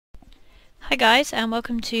Hi guys, and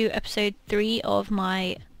welcome to episode 3 of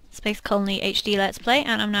my Space Colony HD Let's Play,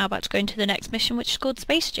 and I'm now about to go into the next mission, which is called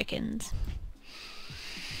Space Chickens.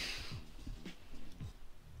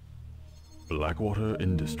 Blackwater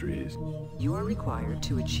Industries. You are required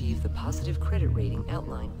to achieve the positive credit rating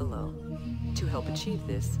outlined below. To help achieve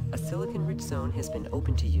this, a silicon-rich zone has been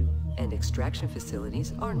opened to you, and extraction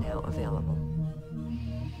facilities are now available.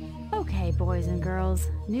 Okay, boys and girls,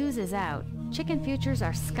 news is out. Chicken futures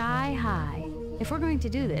are sky high. If we're going to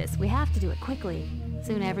do this, we have to do it quickly.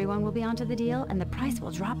 Soon everyone will be onto the deal, and the price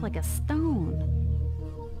will drop like a stone.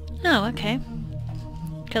 Oh, okay.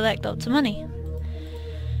 Collect lots of money.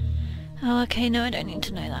 Oh, okay, no, I don't need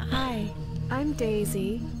to know that. Hi, I'm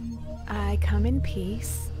Daisy. I come in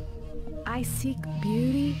peace. I seek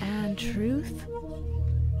beauty and truth.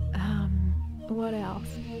 What else?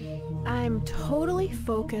 I'm totally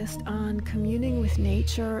focused on communing with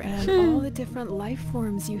nature and all the different life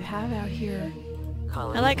forms you have out here.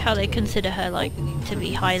 I like how they consider her, like, to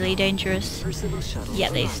be highly dangerous,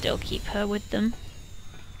 yet they still keep her with them.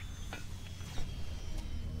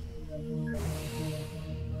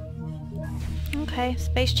 Okay,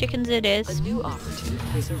 space chickens it is. A new operative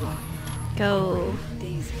has arrived. Go.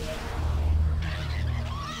 Daisy.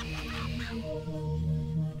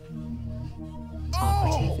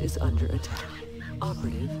 Operative is under attack.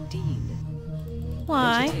 Operative Dean.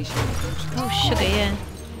 Why? Vegetation approaching. Oh, sugar, yeah.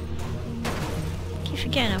 Keep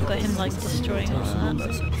forgetting I've got him, like, destroying all of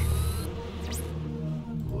that.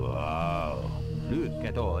 Wow, look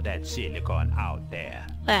at all that silicon out there.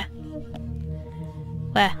 Where?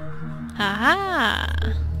 Where?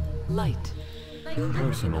 Haha! Light.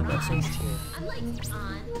 Personal message.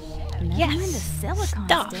 Never Yes! mind the silicon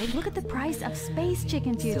Stuff. stick. Look at the price of space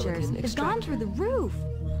chicken futures. Silicon It's gone through the roof.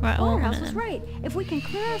 Right, well, Waterhouse was right. If we can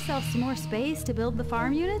clear ourselves some more space to build the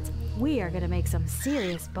farm units, we are going to make some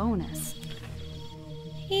serious bonus.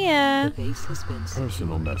 Yeah. The base has been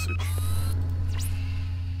Personal message.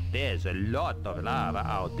 There's a lot of lava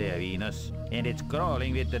out there, Venus, and it's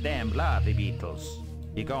crawling with the damn larvae beetles.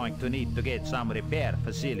 You're going to need to get some repair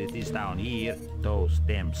facilities down here. Those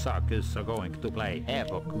damn suckers are going to play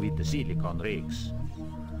havoc with the silicon rigs.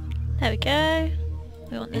 There we go.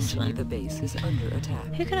 We want this The one. base is under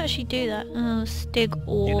attack. Who can actually do that? Oh, Stig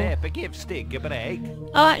You'll or... have to give Stig a break.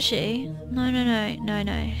 Oh, actually,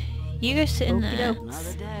 no. You go sit in there.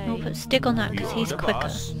 Another day. We'll put Stig on that because You're he's the quicker.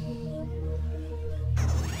 boss.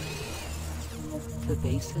 The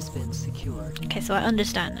base has been secured. Okay, so I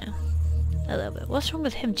understand now. A little bit. What's wrong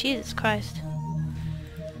with him? Jesus Christ.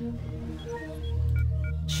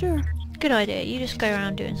 Sure. Good idea. You just go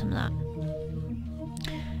around doing some of that.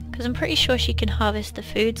 Because I'm pretty sure she can harvest the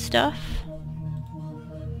food stuff.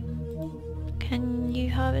 Can you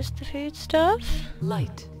harvest the food stuff?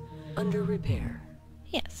 Light. Under repair.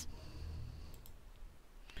 Yes.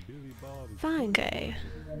 Fine. Okay.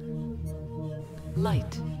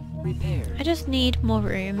 Light. Repair. I just need more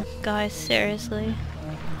room, guys, seriously.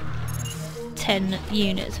 10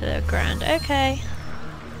 units for a grand. Okay.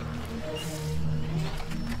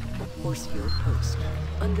 Forcefield post.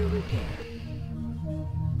 Under repair.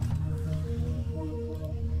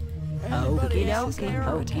 Okie Base is dokie, under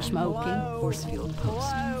pokey attack. smoky. Forcefield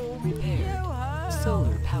post. Repaired.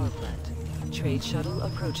 Solar power plant. Trade shuttle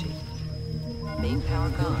approaching. Main power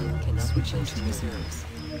gone. Can switch into reserves.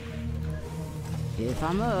 If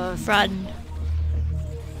I must. Run.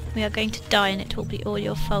 We are going to die and it will be all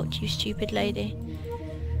your fault, you stupid lady.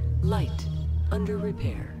 Light. Under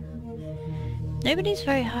repair. Nobody's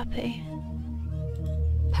very happy.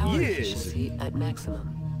 Power Yes. efficiency at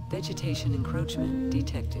maximum. Vegetation encroachment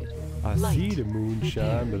detected. I Light. see the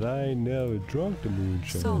moonshine, but I ain't never drunk the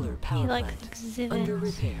moonshine. Solar power He likes plant. exhibits. Under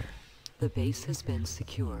repair. The base has been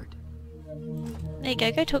secured. There you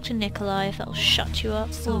go, go talk to Nikolai if that'll shut you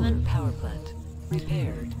up, Solar woman. power plant.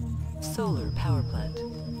 Repaired. Solar power plant.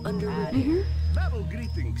 Under repair. Battle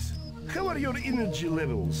greetings. How are your energy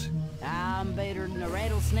levels? I'm better than a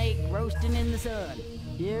rattlesnake roasting in the sun.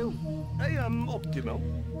 You? I am optimal.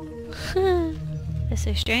 They're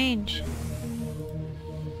so strange.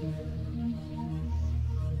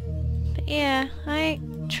 But yeah, I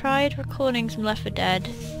tried recording some Left 4 Dead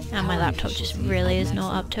and my laptop just really is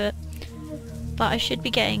not up to it. But I should be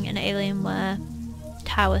getting an Alienware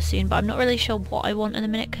tower soon, but I'm not really sure what I want in a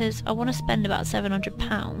minute because I want to spend about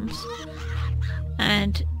 £700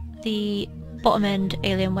 and the bottom end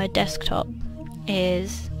Alienware desktop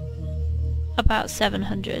is about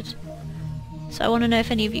 700. So I want to know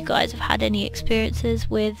if any of you guys have had any experiences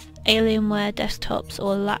with Alienware desktops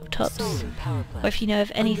or laptops, Solar power plant. or if you know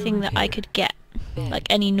of anything that I could get, like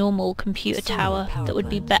any normal computer Solar tower power that would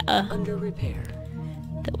be plant. better, Under repair.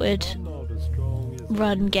 that would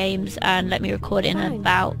run games and let me record in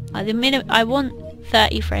about the minute. I want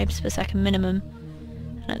 30 frames per second minimum,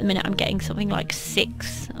 and at the minute I'm getting something like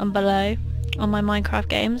 6 and below on my Minecraft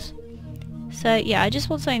games. So yeah, I just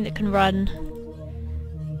want something that can run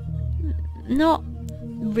not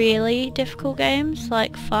really difficult games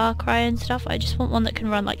like Far Cry and stuff. I just want one that can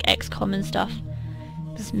run like XCOM and stuff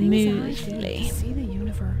smoothly. See the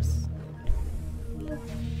universe.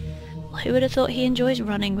 Who would have thought he enjoys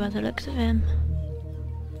running by the looks of him?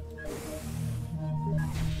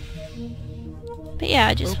 But yeah,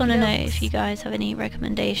 I just want to know if you guys have any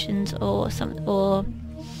recommendations or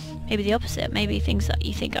maybe the opposite, maybe things that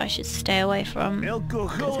you think I should stay away from.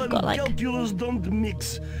 Alcohol and calculus don't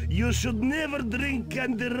mix. You should never drink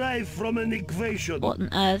and derive from an equation. What on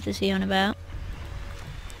earth is he on about?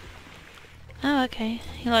 Oh, okay.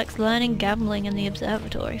 He likes learning gambling in the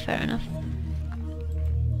observatory, fair enough.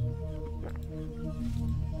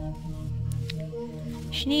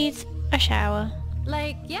 She needs a shower.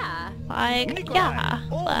 Like, yeah. Like, Nikolai, yeah.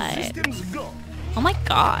 all Like, systems go. oh my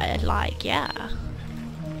god, like, yeah.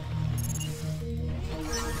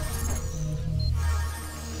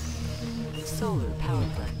 Solar power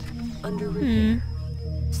plant. Under repair.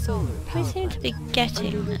 Solar power We seem plant. to be getting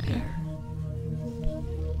Under there. repair.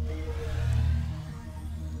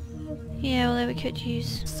 Yeah, although we could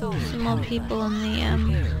use Solar some more power people plant. on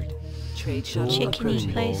the, Repaired. Trade shuttle chickeny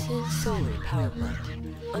approaching. places. Solar power plant.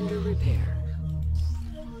 Under repair.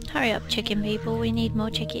 Hurry up, chicken people, we need more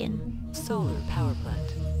chicken. Solar power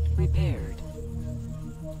plant. Repaired.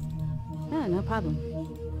 Yeah, no problem.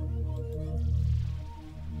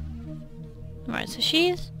 Right, so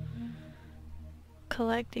she's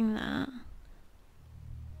collecting that.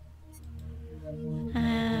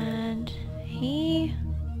 And he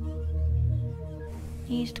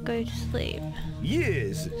needs to go to sleep.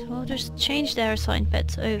 Yes. So we'll just change their assigned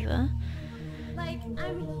beds over. Like,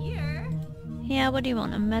 I'm here. Yeah, what do you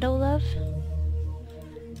want? A medal, love?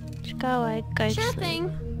 Just go away, go to Sure sleep.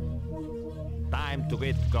 thing. Time to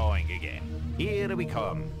get going again. Here we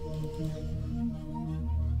come.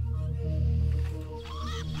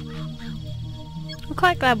 I'm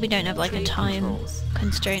quite glad we don't have like a Trade time controls.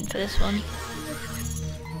 constraint for this one.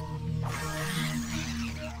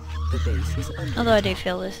 The base is under. Although I do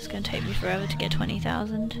feel this is going to take me forever to get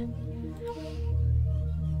 20,000.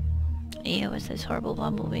 Ew, it's those horrible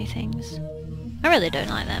bumblebee things. I really don't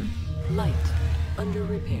like them. Light. Under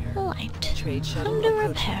repair. Light. Trade shuttle Under approaching.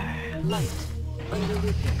 repair. Light. Under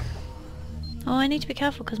repair. Oh, I need to be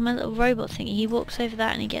careful because my little robot thingy, he walks over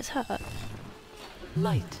that and he gets hurt.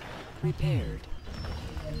 Light. Repaired.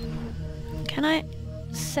 Can I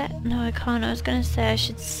set? No, I can't. I was going to say I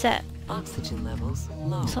should set Oxygen levels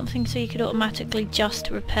low. something so you could automatically just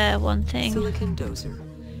repair one thing. Silicon dozer.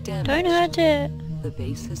 Damaged. Don't hurt it. The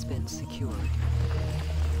base has been secured.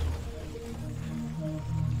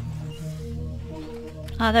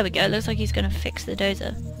 Ah, there we go. Looks like he's going to fix the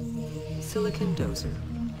dozer. Silicon dozer.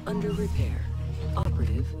 Under repair.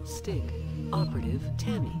 Operative Stig. Operative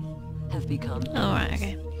Tammy have become. Oh, right,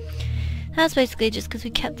 okay. That's basically just because we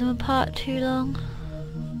kept them apart too long.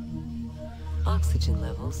 Oxygen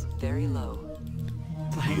levels very low.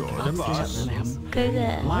 Oxygen levels. Go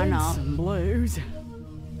there. Why not? Some blues.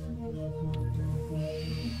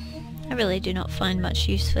 I really do not find much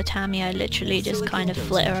use for Tammy. I literally just kind of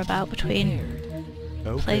flit her about between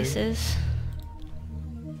Repaired. places.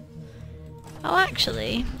 Oh,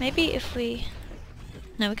 actually, maybe if we...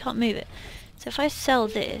 No, we can't move it. So if I sell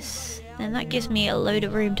this, then that gives me a load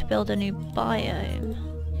of room to build a new biome.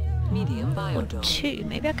 Medium Or biodome. 2.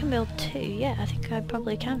 Maybe I can build 2. Yeah, I think I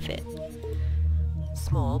probably can fit.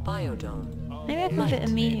 Small biodome. Maybe I can fit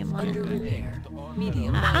a medium one Under in there. repair.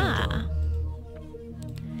 Medium Aha! biodome.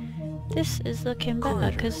 This is looking better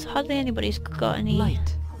Corridor. because hardly anybody's got any...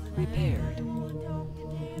 Light. Repaired.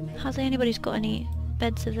 Hardly anybody's got any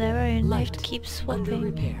beds of their own. They have to Light. keep Under swapping.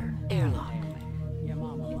 repair. Airlock.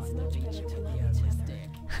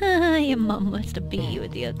 Your mum must have beat you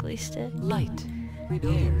with the ugly stick. Light.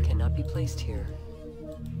 Repair cannot be placed here.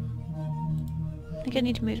 I think I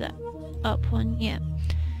need to move that up one, yeah.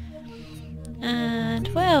 And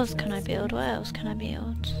what else can I build? What else can I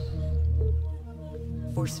build?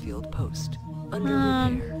 Force field post. Under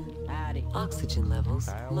repair. Oxygen levels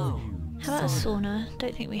low. How about a Solar. sauna?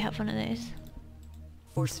 Don't think we have one of those.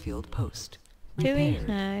 Force field post. Do we?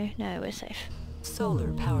 Repaired. No, we're safe.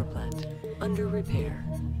 Solar power plant. Under repair.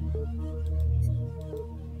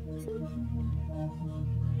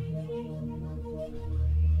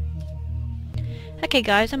 Okay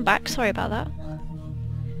guys, I'm back. Sorry about that.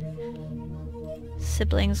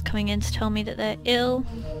 Siblings coming in to tell me that they're ill.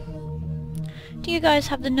 Do you guys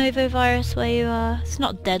have the Novovirus where you are? It's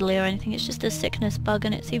not deadly or anything, it's just a sickness bug,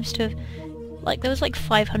 and it seems to have... Like, there was like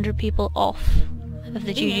 500 people off of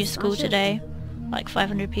the Juju school today. Like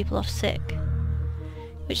 500 people off sick.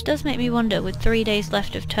 Which does make me wonder, with 3 days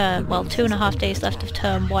left of term, well 2.5 days left of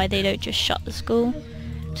term, why they don't just shut the school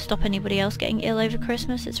to stop anybody else getting ill over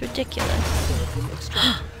Christmas. It's ridiculous.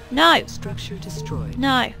 No! Structure destroyed.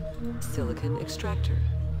 No! Silicon extractor.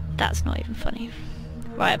 That's not even funny.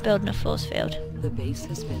 Right, building a force field. The base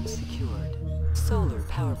has been secured. Solar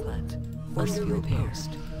power plant. Force field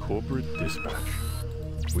post. Corporate dispatch.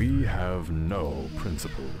 We have no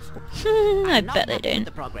principles. I bet they don't.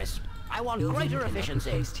 The progress. I want Building greater cannot be efficiency.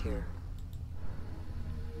 placed here.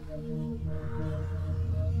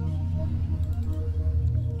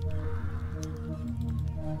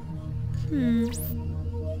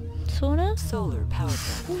 Sauna? Solar power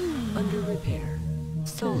plant. Under repair.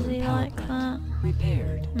 Solar Does he power like plant. that?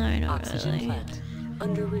 Repaired. No, not Oxygen really. plant.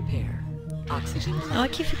 Under repair. Oxygen plant. Oh, I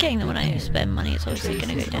keep forgetting that when I spend money it's obviously Trace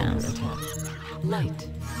going to is go down. under attack. Light.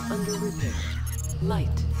 Under repair.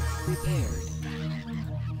 Light. Repaired.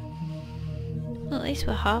 Well, at least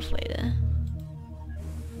we're halfway there.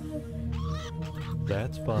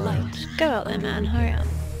 That's fine. Light. Just go out there, man. Hurry up.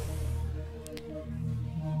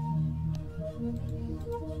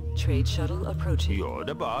 Trade shuttle approaching. You're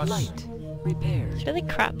the boss. Light. Repaired. It's really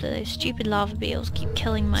crap that those stupid lava beetles keep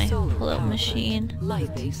killing my Solar little power machine. plant.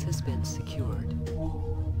 Light base has been secured.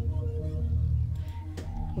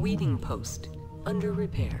 Weeding post. Under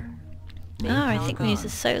repair. Main Ah, I power think we use the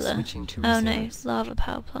gone. solar. Switching to Oh no, reserves. lava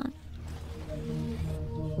power plant.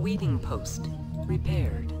 Weeding post.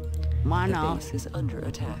 Repaired. Why The not? base is under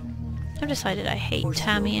attack. I've decided I hate Force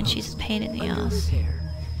Tammy field and she's a post. pain in the Under ass. repair.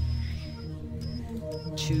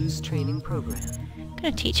 Choose training program. I'm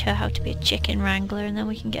gonna teach her how to be a chicken wrangler and then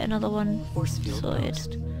we can get another one Force field sorted.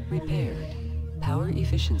 post. Repaired. Power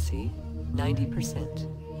efficiency 90%.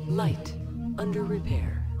 Light. Under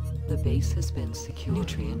repair. The base has been secured.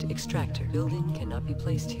 Nutrient extractor. Building cannot be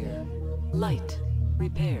placed here. Light.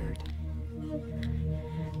 Repaired.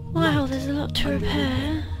 Wow, there's a lot to Under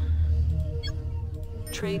repair.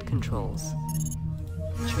 Trade controls.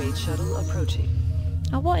 Trade shuttle approaching.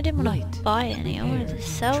 Oh, what? I didn't want Light. to buy any. I wanted to Repaired.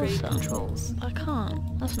 sell Trade some. controls. I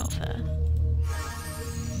can't. That's not fair.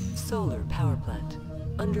 Solar power plant.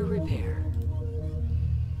 Under repair.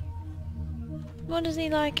 What does he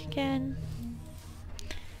like again?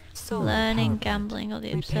 Solar Learning, power plant. gambling, or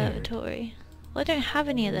the Repaired. observatory. Well, I don't have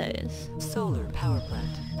any of those. Solar power plant.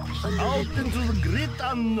 Under Out repair. into the great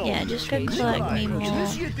unknown. Yeah, just go Trade collect me shuttle more.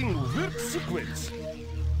 Initiating work sequence.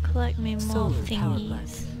 Collect me more Solar power thingies.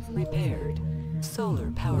 plant. Repaired.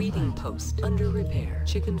 Solar power Weeding post. Under repair.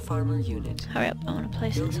 Chicken farmer unit. Hurry up, I want to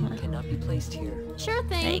place this Building one. cannot be placed here. Sure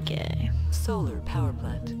There you thing. go. Solar power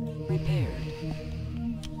plant. Repaired.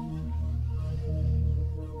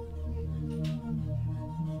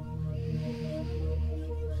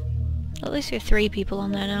 At least we have 3 people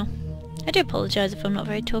on there now. I do apologise if I'm not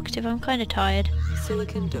very talkative, I'm kind of tired.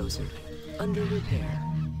 Silicon dozer. Under repair.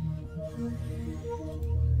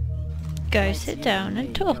 Go sit down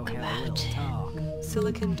and talk about it.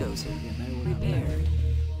 Silicon dozer. Repaired.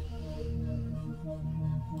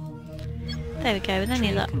 There we go, with any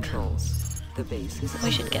Trade luck. controls. The base is We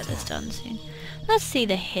under should get this attack. done soon. Let's see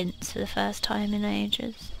the hints for the first time in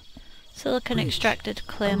ages. Silicon Bridge. extractor to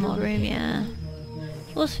clear more Under room, repair. yeah.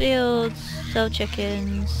 Force fields, sell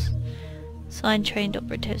chickens, sign trained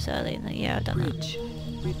operatives early in the year, I've done that. Bridge.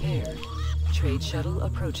 Repaired. Trade shuttle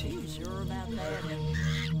approaching.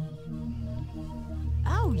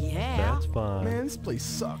 Oh yeah. That's fine. Man, this place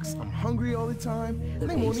sucks. I'm hungry all the time, The and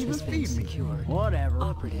they won't base even has been feed me. secured. Whatever.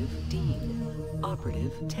 Operative Dean.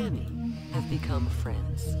 Operative Tammy have become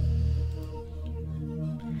friends.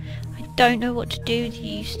 I don't know what to do with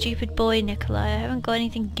you, stupid boy, Nikolai. I haven't got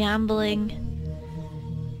anything gambling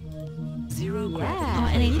Zero or Yeah.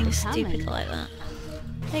 anything keep it coming. stupid like that.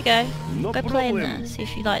 There you go. No Go play in problem. there, see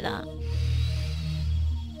if you like that.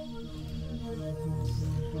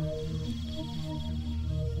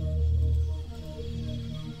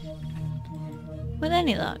 With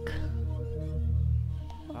any luck.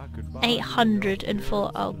 I could buy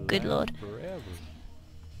 804, oh good lord. forever.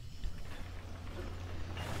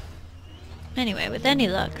 Anyway, with any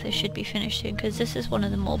luck, this should be finished soon, because this is one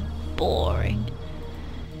of the more boring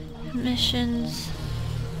missions.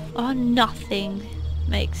 Oh, nothing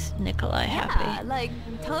makes Nikolai Yeah, happy. like,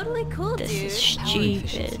 totally cool, This dude. is Power stupid.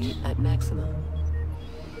 efficiency at maximum.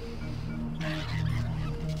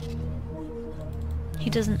 He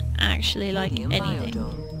doesn't actually like Medium anything.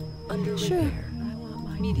 biodome. Under Sure. repair.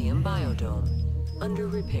 Medium biodome. Under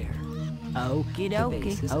repair. Okie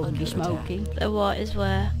dokie, okie smoky. The what is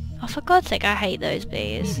where? Oh, for God's sake, I hate those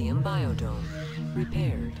bees. Medium biodome.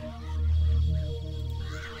 Repaired.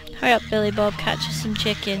 Hurry up, Billy Bob, catch us some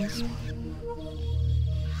chickens.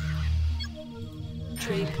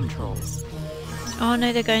 Trade controls. Oh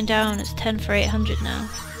no, they're going down. It's 10 for 800 now.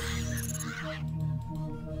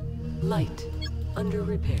 Light. Under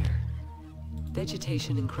repair.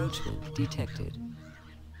 Vegetation encroachment detected.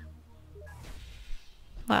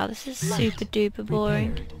 Wow, this is Light. super duper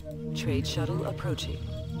boring. Repaired. Trade shuttle approaching.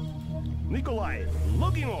 Nikolai,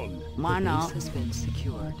 logging on. Why The base not? has been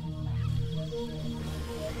secured.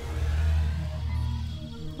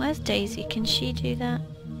 Where's Daisy? Can she do that?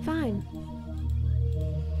 Fine.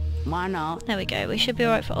 Why not? There we go. We should be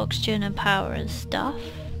alright for oxygen and power and stuff.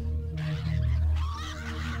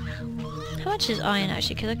 How much is iron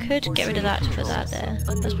actually? Because I could get rid of that to put that there.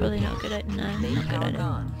 That's probably not a good idea. No, Main not a good power idea.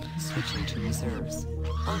 gone. Switching to reserves.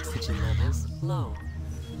 Oxygen levels low.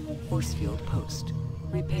 Force field post.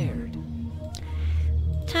 Repaired.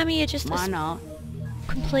 Tammy, you're just Why a not?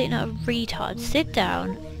 complete and utter retard. Sit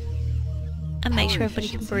down and make Power sure everybody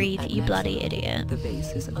can efficiency breathe, at you bloody maximum. idiot. The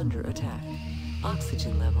base is under attack.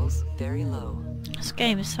 Oxygen levels very low. This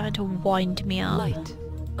game is starting to wind me up. Light.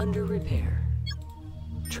 Under repair.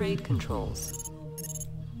 Trade controls.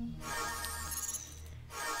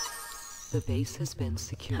 The base has been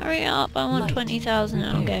secured. Hurry up, I want Light. 20,000 and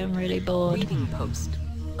I'm Repair. getting really bored. Reading post.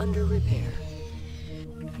 Under repair.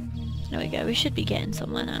 There we go, we should be getting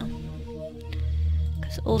somewhere now.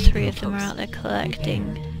 Because all three of them are out there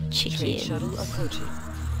collecting Trade chickens. shuttle approaching.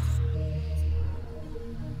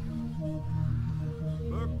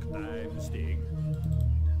 Work time, Sting.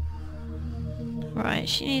 Right,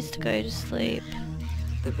 she needs to go to sleep.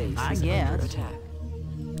 The base I is under guess. attack.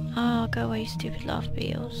 Oh, go away, you stupid laugh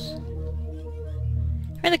beetles.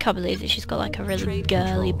 I really can't believe that she's got like a really Trade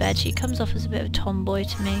girly controls. bed. She comes off as a bit of a tomboy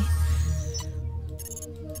to me.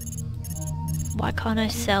 Why can't I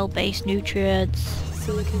sell base nutrients?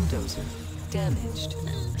 Silicon dozer. Damaged.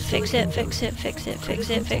 Fix it, fix it, fix it, fix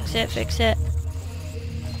it, fix it, fix it.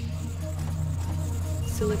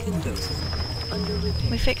 Silicon dozer. Under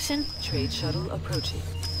repair. We fixing? Trade shuttle approaching.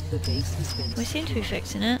 The base has been We seem to be secured.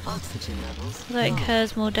 fixing it. Oxygen levels Although it low.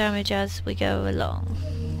 incurs more damage as we go along.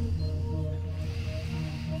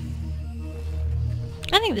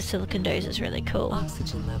 I think the silicon dozer is really cool.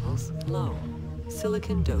 Oxygen levels low.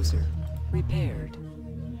 Silicon dozer. Repaired.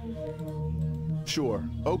 Sure,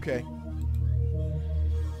 okay.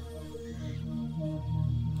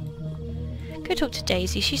 Go talk to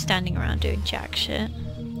Daisy, she's standing around doing jack shit.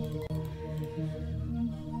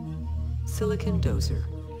 Silicon dozer.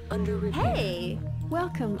 Under repair. Hey!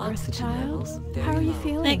 Welcome, Earth Oxygen Child. levels very How are you low.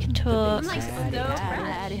 feeling? They can talk.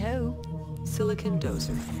 Howdy ho. Silicon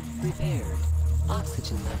dozer. Repaired.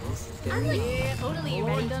 Oxygen levels very low.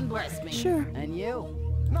 Lord done bless me. Sure. And you?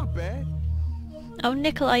 Not bad. Oh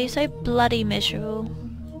Nicola, you're so bloody miserable.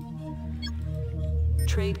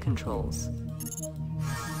 Trade controls.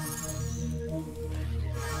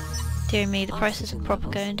 Dear me, the prices are Oxygen proper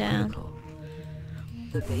levels going down. critical.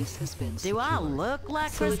 The base has been Do I secured. look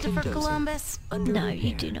like Silicon Christopher dozer. Columbus? Under No, repair.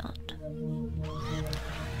 you do not.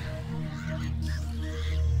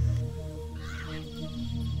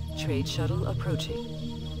 Trade shuttle approaching.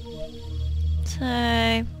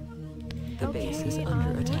 So, The base is under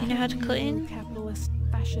you know attack. how to clean? Capitalist,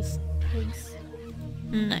 fascist pigs.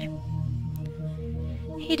 No.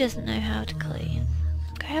 He doesn't know how to clean.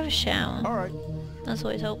 Go have a shower. All right. That's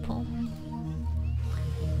always helpful.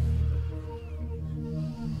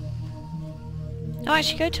 Oh,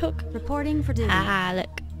 actually, go talk. Reporting for duty. Ah,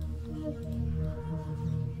 look.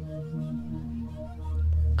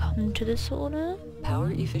 Come to the sauna.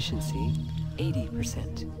 Power efficiency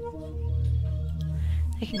 80%.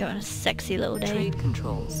 They can go on a sexy little day. Trade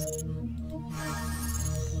controls.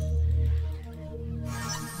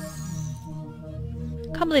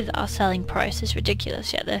 Can't believe that our selling price is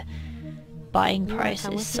ridiculous, yet the buying price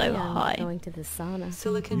is so high. Going to the sauna.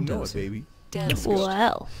 Silicon You know it, dozer. baby. Damaged.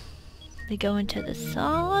 Well, they go into the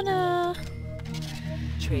sauna.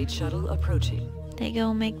 Trade shuttle approaching. They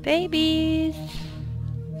go make babies.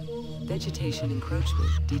 Vegetation encroachment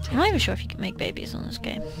I'm not detected. even sure if you can make babies on this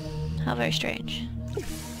game. How very strange.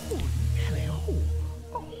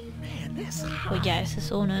 Oh man, that's hot. Well, yeah, it's a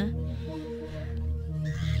sauna.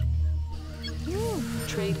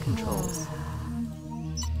 Trade controls.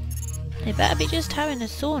 They better be just having a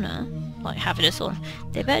sauna. Like, having a sauna.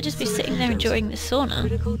 They better just be sitting there enjoying the sauna.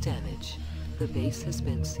 Critical damage. The base has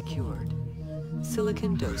been secured.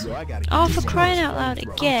 Silicon So dozer. I gotta Oh, get for this crying going out loud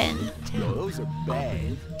from- again. Yo, those are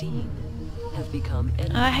bad. Dean. have become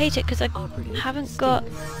enemies. I hate it because I Operative haven't Sting. got...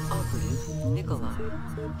 Operative Nikolai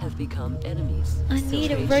have become enemies. I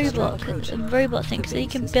need a robot thing, so you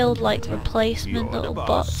can build like replacement little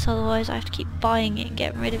bots, otherwise I have to keep buying it and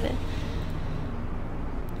getting rid of it.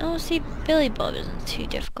 Oh, see, Billy Bob isn't too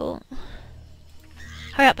difficult.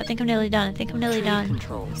 Hurry up, I think I'm nearly done, I think I'm nearly done.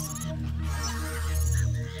 Controls.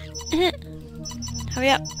 Hurry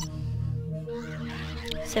up.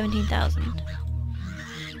 17,000.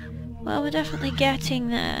 Well, we're definitely getting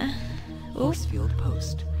there. Ooh. Force field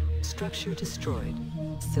post. Structure destroyed.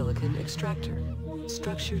 Silicon extractor.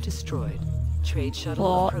 Structure destroyed. Trade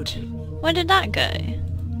shuttle What? approaching. Where did that go?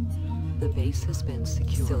 The base has been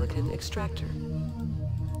secured. Silicon extractor.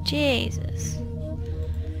 Jesus.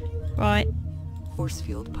 Right, Force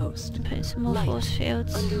field post. put some more Light. force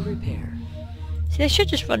fields. Under repair. See, they should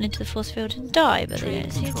just run into the force field and die, but they Trade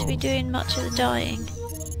don't seem to be controls. doing much of the dying.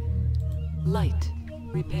 Light.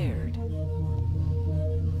 Repaired.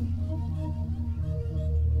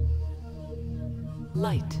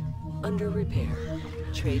 Light. Under repair.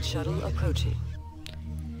 Trade shuttle approaching.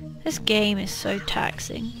 This game is so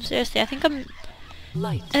taxing. Seriously, I think I'm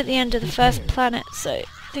Light. at the end of the first planet, so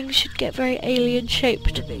things should get very alien The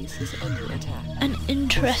shaped base is under attack. and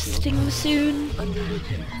interesting soon. Under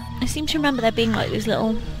repair. I seem to remember there being like these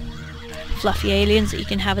little fluffy aliens that you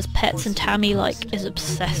can have as pets, and Tammy like is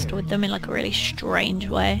obsessed with them in like a really strange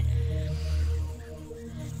way.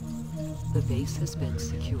 The base has been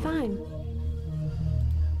secured. Fine.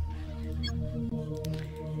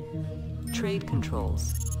 Trade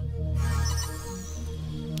controls.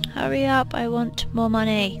 Hurry up, I want more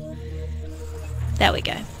money. There we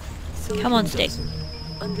go. Come on, Stick. Silicon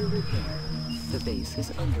dozer. Under repair. The base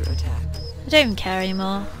is under attack. I don't even care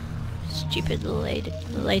anymore. Stupid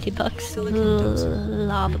ladybugs. Silicon dozer.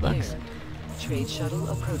 Lava bugs. Repaired. Trade shuttle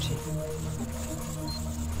approaching.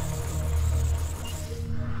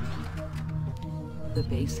 The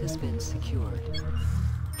base has been secured.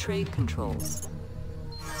 Trade controls.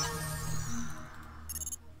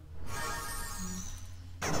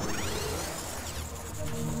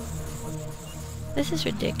 This is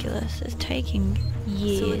ridiculous. It's taking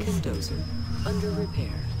years. Silicon dozer. Under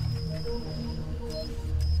repair.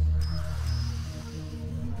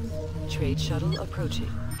 Trade shuttle approaching.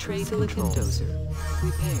 Trade Silicon dozer.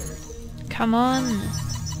 Repaired. Come on.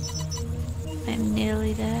 I'm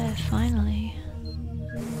nearly there, finally.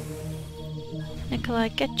 Nikolai,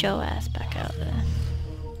 get your ass back out there.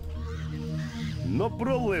 No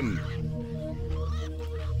problem.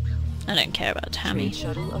 I don't care about Tammy. Trade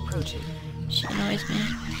shuttle approaching. She annoys me.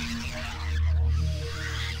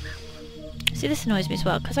 See, this annoys me as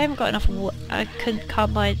well, because I haven't got enough I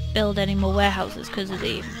can't build any more warehouses because of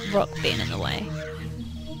the rock being in the way.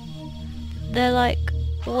 They're like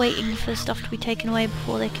waiting for stuff to be taken away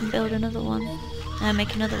before they can build another one.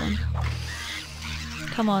 Make another one.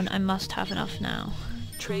 Come on, I must have enough now.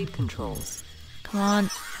 Trade controls. Come on.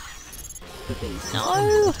 The base is No!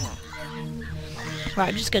 under attack. Right,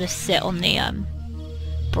 I'm just gonna sit on the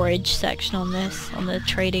bridge section on this, on the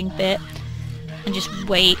trading bit, and just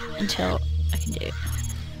wait until I can do it.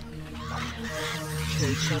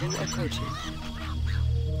 Trade shuttle approaching.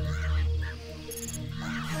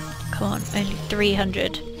 Come on, only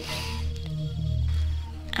 300.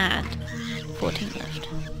 And 14 left.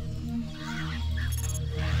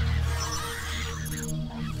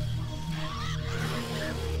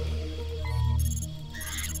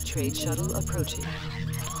 Trade shuttle approaching.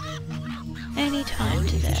 Any time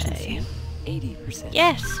today. 80%.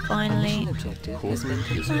 Yes, finally. Mission objective has been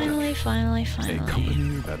completed. Finally. A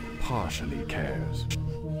company that partially cares.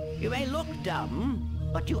 You may look dumb,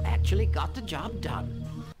 but you actually got the job done.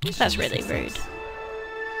 That's really rude.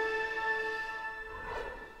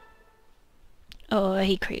 Oh,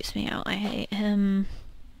 he creeps me out. I hate him.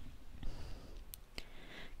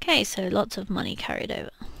 Okay, so lots of money carried over.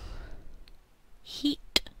 Heat.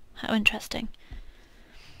 How interesting.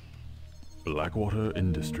 Blackwater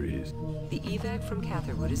Industries. The evac from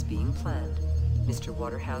Catherwood is being planned. Mr.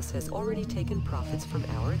 Waterhouse has already taken profits from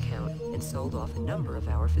our account and sold off a number of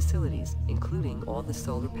our facilities, including all the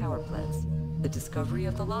solar power plants. The discovery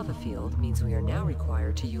of the lava field means we are now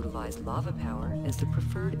required to utilize lava power as the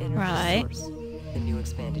preferred energy source. The new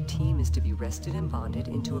expanded team is to be rested and bonded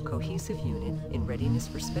into a cohesive unit in readiness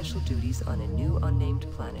for special duties on a new unnamed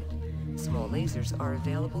planet. Small lasers are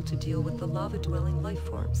available to deal with the lava-dwelling life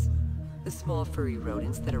forms. The small furry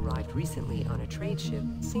rodents that arrived recently on a trade ship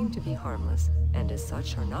seem to be harmless, and as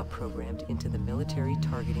such are not programmed into the military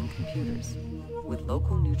targeting computers. With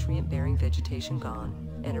local nutrient-bearing vegetation gone,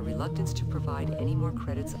 and a reluctance to provide any more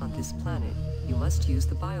credits on this planet, you must use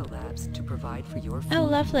the biolabs to provide for your food. Oh,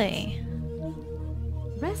 lovely.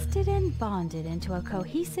 Rested and bonded into a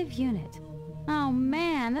cohesive unit. Oh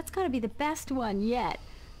man, that's gotta be the best one yet.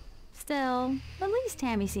 Still, at least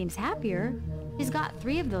Tammy seems happier. She's got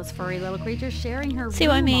 3 of those furry little creatures sharing her See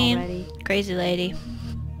what I room mean? already. Crazy lady.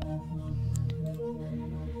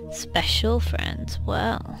 Special friends,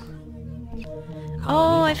 well.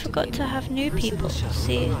 Oh, I forgot to have new people.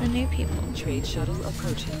 See the new people. Trade shuttle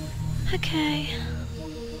approaching. Okay.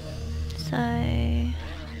 So...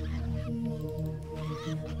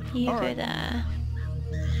 You go there.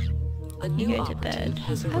 A You new go to bed. operative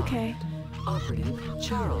has arrived. Okay. Operative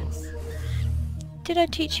Charles. Did I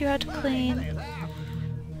teach you how to clean?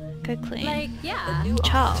 Go clean. Like, A yeah. new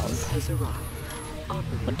Charles. operative has arrived.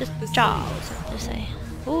 Operative What does facilities. Charles have to say?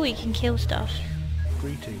 Oh, he can kill stuff.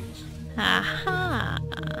 Greetings. Aha!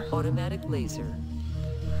 Automatic laser.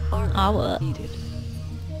 Ah, what? Needed.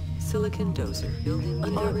 Silicon dozer. Building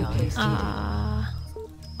underground.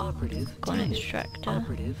 Operative. Got an Tammy. extractor.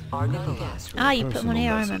 Operative. Argon gas. Ah, you put them on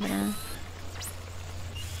here, I remember now.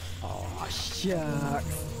 Oh,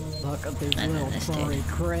 shucks. Look at these And then little this furry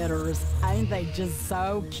critters. Ain't they just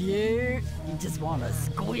so cute? You just want to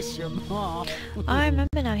squish them, huh? I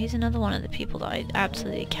remember now, he's another one of the people that I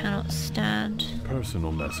absolutely cannot stand.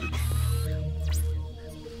 Personal message.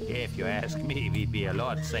 If you ask me, we'd be a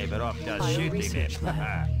lot safer off just Bio shooting research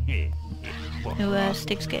them. Ooh,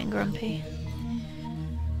 Stig's getting grumpy.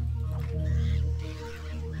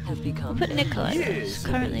 Have become. Put Nikolai there. Yes, He's the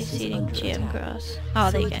currently base is seeding under GM attack. grass.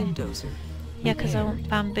 Oh, there you Silicon go. dozer. Yeah, because I want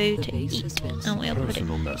bamboo The to base has eat. been And we'll put it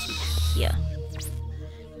Personal message. here.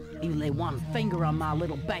 You lay one finger on my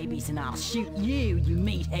little babies and I'll shoot you, you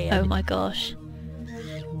meathead. Oh my gosh.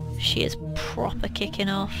 She is proper kicking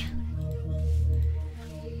off.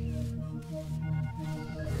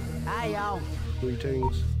 Hey, y'all.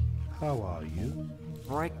 Greetings. How are you?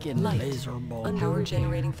 Freaking Light. miserable. Power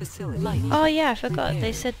generating facility. Light. Oh yeah, I forgot.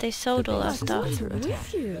 They said they sold all our stuff. Under attack.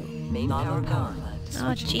 With you. Main power plant.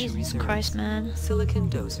 Oh Switching to Jesus reserve. Christ, man. Silicon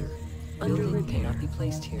dozer. Building cannot be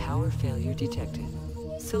placed here. Power failure detected.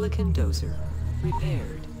 Silicon dozer.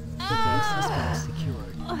 Repaired. The base has been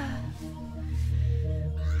secured.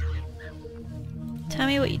 Tell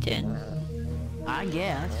me what you're doing. I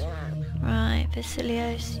guess. Right,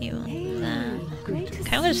 Vasilios, you want that.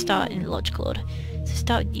 Okay, I'm gonna start in logical order. So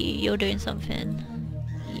start with you, you're doing something.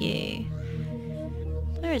 You.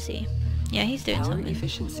 Where is he? Yeah, he's doing Power something.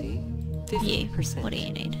 efficiency. You. 50%. What do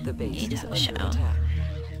you need? The You base need to is have a under shower. attack.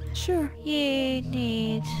 Sure. You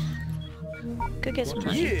need... Go get some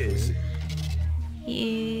money. Yes.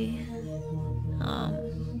 You...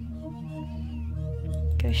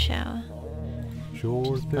 Go shower. Sure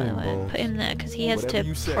By the thing, way, boss. put him there because he has Whatever to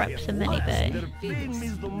you say. prep the mini bay. They're paying me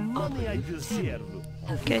the money I deserve.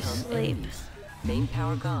 Have Go become sleep. enemies. Main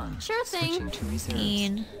power gone. Sure thing. Switching to reserves.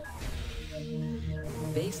 Dean.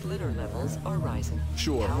 Base litter levels are rising.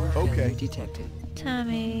 Sure, Power okay. failure detected.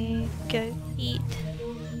 Tammy, go eat.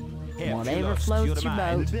 Whatever floats your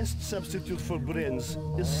boat. The best substitute for brains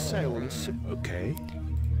is silence. Okay.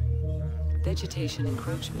 Vegetation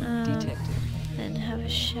encroachment detected. Then have a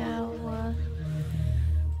shower.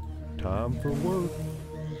 Time for work.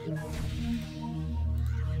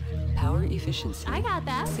 Power efficiency. I got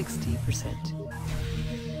that. 60%.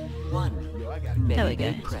 1. There we go.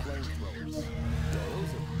 Medibay prepped.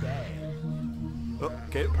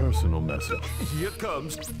 Okay. Personal message. Here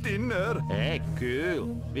comes dinner. Hey,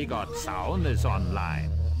 cool. We got saunas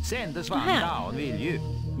online. Send us one Aha. down, will you?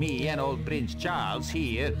 Me and old Prince Charles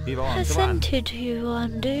here. We I want one. sent it to you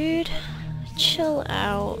one, dude. Chill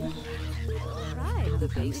out. Right. The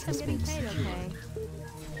base has been secured.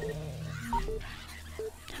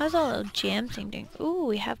 How's our little GM thing doing? Ooh,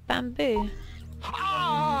 we have bamboo.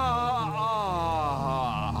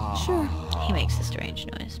 Sure. He makes a strange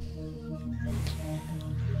noise.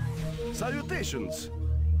 Salutations.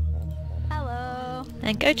 Hello.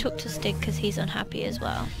 And go talk to Stig because he's unhappy as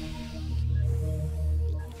well.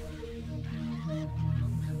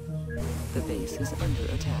 The base is under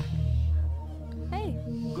attack. Hey.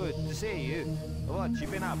 Good to see you. What you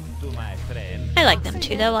been up to, my friend? I like them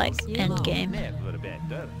too, they're like endgame. Never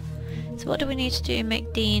better. So what do we need to do?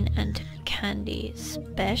 Make Dean and Candy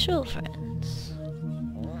special friends.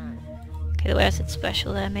 Okay, the way I said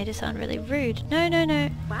special there made it sound really rude. No, no, no.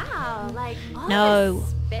 Wow, like all No. this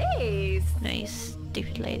space. No, you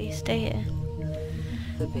stupid lady. Stay here.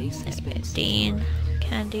 The base has There we been go. secured. Dean,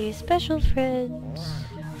 Candy, special friends.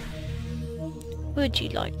 Would you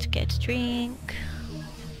like to get a drink?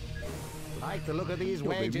 Like the look of these Yo,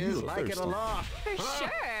 baby, you wages, look like it a thirsty. lot. For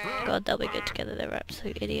sure. God, they'll be good together. They're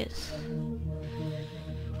absolute idiots.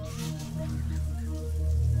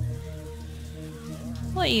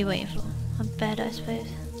 What are you waiting for? A bed, I suppose.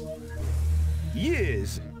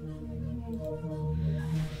 Yes.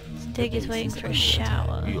 Stig is waiting for a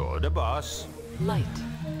shower. You're the boss. Light.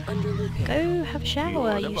 Under repair. Go have a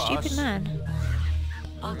shower, You're the you stupid boss. man.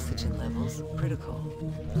 Oxygen levels critical.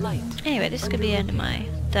 Light. Anyway, this is going to be the end of my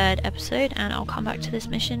 3rd episode, and I'll come back to this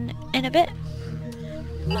mission in a bit.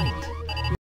 Light.